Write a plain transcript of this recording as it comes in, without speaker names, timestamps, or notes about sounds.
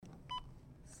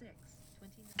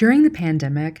During the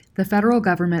pandemic, the federal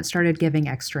government started giving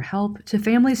extra help to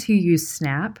families who use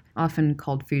SNAP, often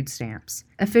called food stamps.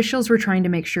 Officials were trying to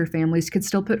make sure families could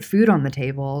still put food on the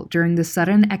table during the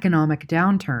sudden economic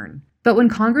downturn. But when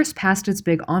Congress passed its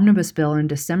big omnibus bill in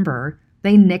December,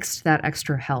 they nixed that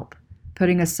extra help,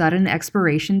 putting a sudden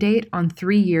expiration date on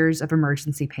 3 years of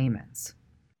emergency payments.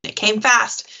 It came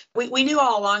fast. We knew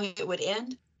all along it would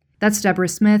end. That's Deborah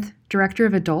Smith, Director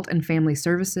of Adult and Family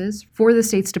Services for the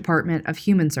state's Department of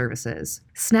Human Services.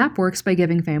 SNAP works by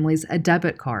giving families a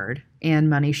debit card, and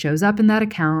money shows up in that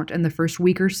account in the first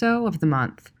week or so of the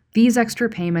month. These extra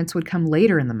payments would come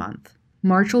later in the month.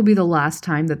 March will be the last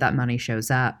time that money shows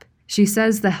up. She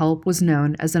says the help was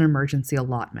known as an emergency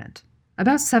allotment.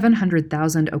 About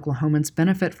 700,000 Oklahomans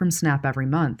benefit from SNAP every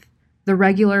month. The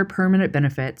regular permanent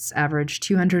benefits average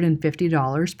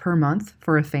 $250 per month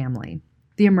for a family.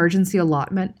 The emergency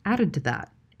allotment added to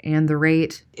that, and the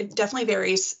rate... It definitely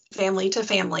varies family to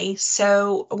family.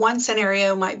 So one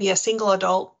scenario might be a single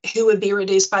adult who would be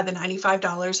reduced by the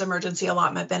 $95 emergency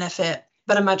allotment benefit,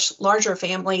 but a much larger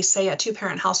family, say a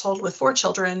two-parent household with 4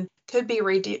 children, could be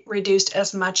reduced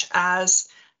as much as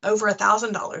over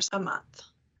 $1,000 a month.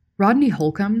 Rodney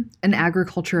Holcomb, an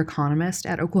agriculture economist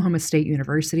at Oklahoma State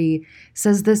University,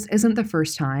 says this isn't the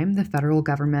first time the federal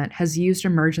government has used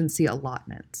emergency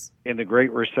allotments. In the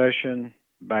Great Recession,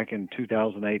 back in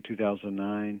 2008,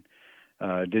 2009,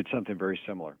 did something very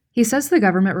similar. He says the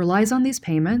government relies on these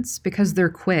payments because they're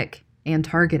quick and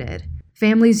targeted.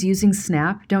 Families using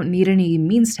SNAP don't need any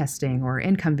means testing or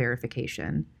income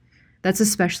verification. That's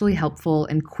especially helpful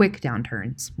in quick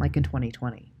downturns, like in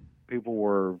 2020. People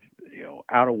were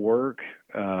out of work.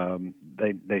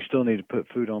 They still need to put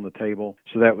food on the table.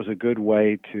 So that was a good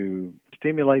way to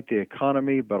stimulate the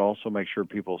economy, but also make sure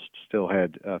people still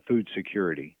had food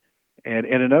security. And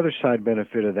another side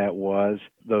benefit of that was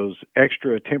those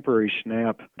extra temporary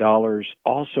SNAP dollars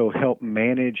also help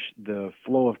manage the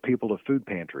flow of people to food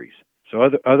pantries. So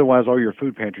otherwise, all your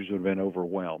food pantries would have been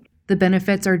overwhelmed. The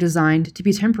benefits are designed to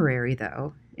be temporary,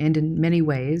 though, and in many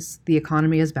ways, the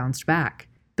economy has bounced back.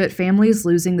 But families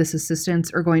losing this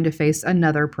assistance are going to face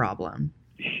another problem.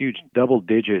 Huge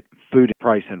double-digit food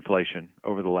price inflation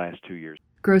over the last 2 years.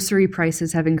 Grocery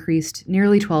prices have increased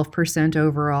nearly 12%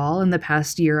 overall in the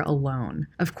past year alone.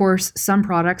 Of course, some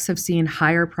products have seen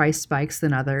higher price spikes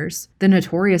than others. The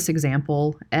notorious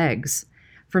example, eggs.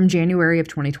 From January of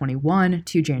 2021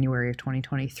 to January of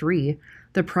 2023,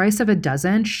 the price of a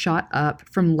dozen shot up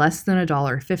from less than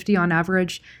 $1.50 on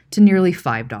average to nearly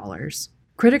 $5.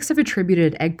 Critics have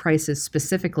attributed egg prices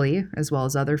specifically, as well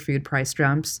as other food price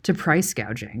jumps, to price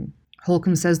gouging.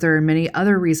 Holcomb says there are many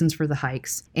other reasons for the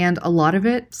hikes, and a lot of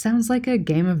it sounds like a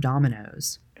game of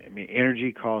dominoes. I mean,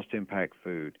 energy costs impact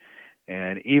food.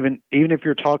 And even if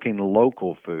you're talking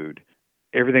local food,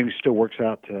 everything still works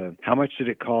out to how much did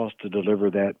it cost to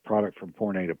deliver that product from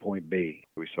point A to point B.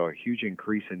 We saw a huge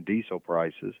increase in diesel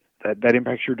prices. That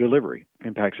impacts your delivery,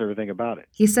 impacts everything about it.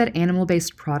 He said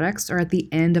animal-based products are at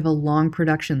the end of a long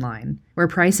production line, where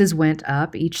prices went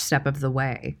up each step of the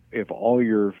way. If all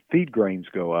your feed grains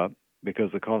go up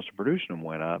because the cost of producing them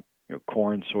went up,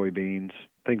 corn, soybeans,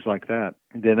 things like that,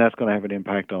 then that's going to have an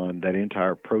impact on that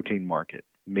entire protein market.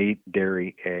 Meat,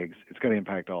 dairy, eggs, it's going to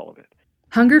impact all of it.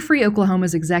 Hunger Free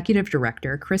Oklahoma's executive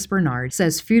director, Chris Bernard,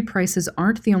 says food prices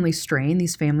aren't the only strain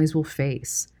these families will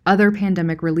face. Other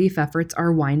pandemic relief efforts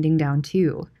are winding down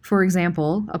too. For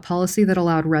example, a policy that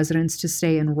allowed residents to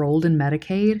stay enrolled in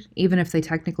Medicaid, even if they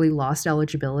technically lost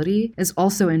eligibility, is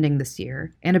also ending this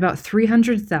year, and about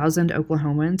 300,000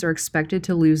 Oklahomans are expected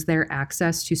to lose their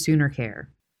access to Sooner Care.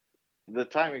 The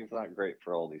timing's not great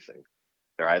for all these things.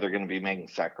 They're either going to be making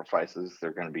sacrifices,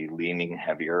 they're going to be leaning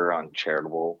heavier on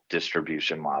charitable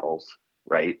distribution models,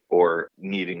 right? Or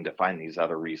needing to find these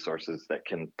other resources that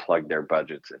can plug their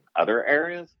budgets in other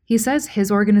areas. He says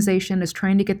his organization is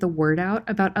trying to get the word out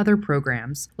about other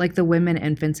programs, like the Women,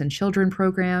 Infants, and Children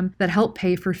program that help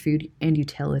pay for food and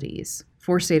utilities.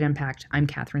 For State Impact, I'm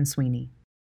Catherine Sweeney.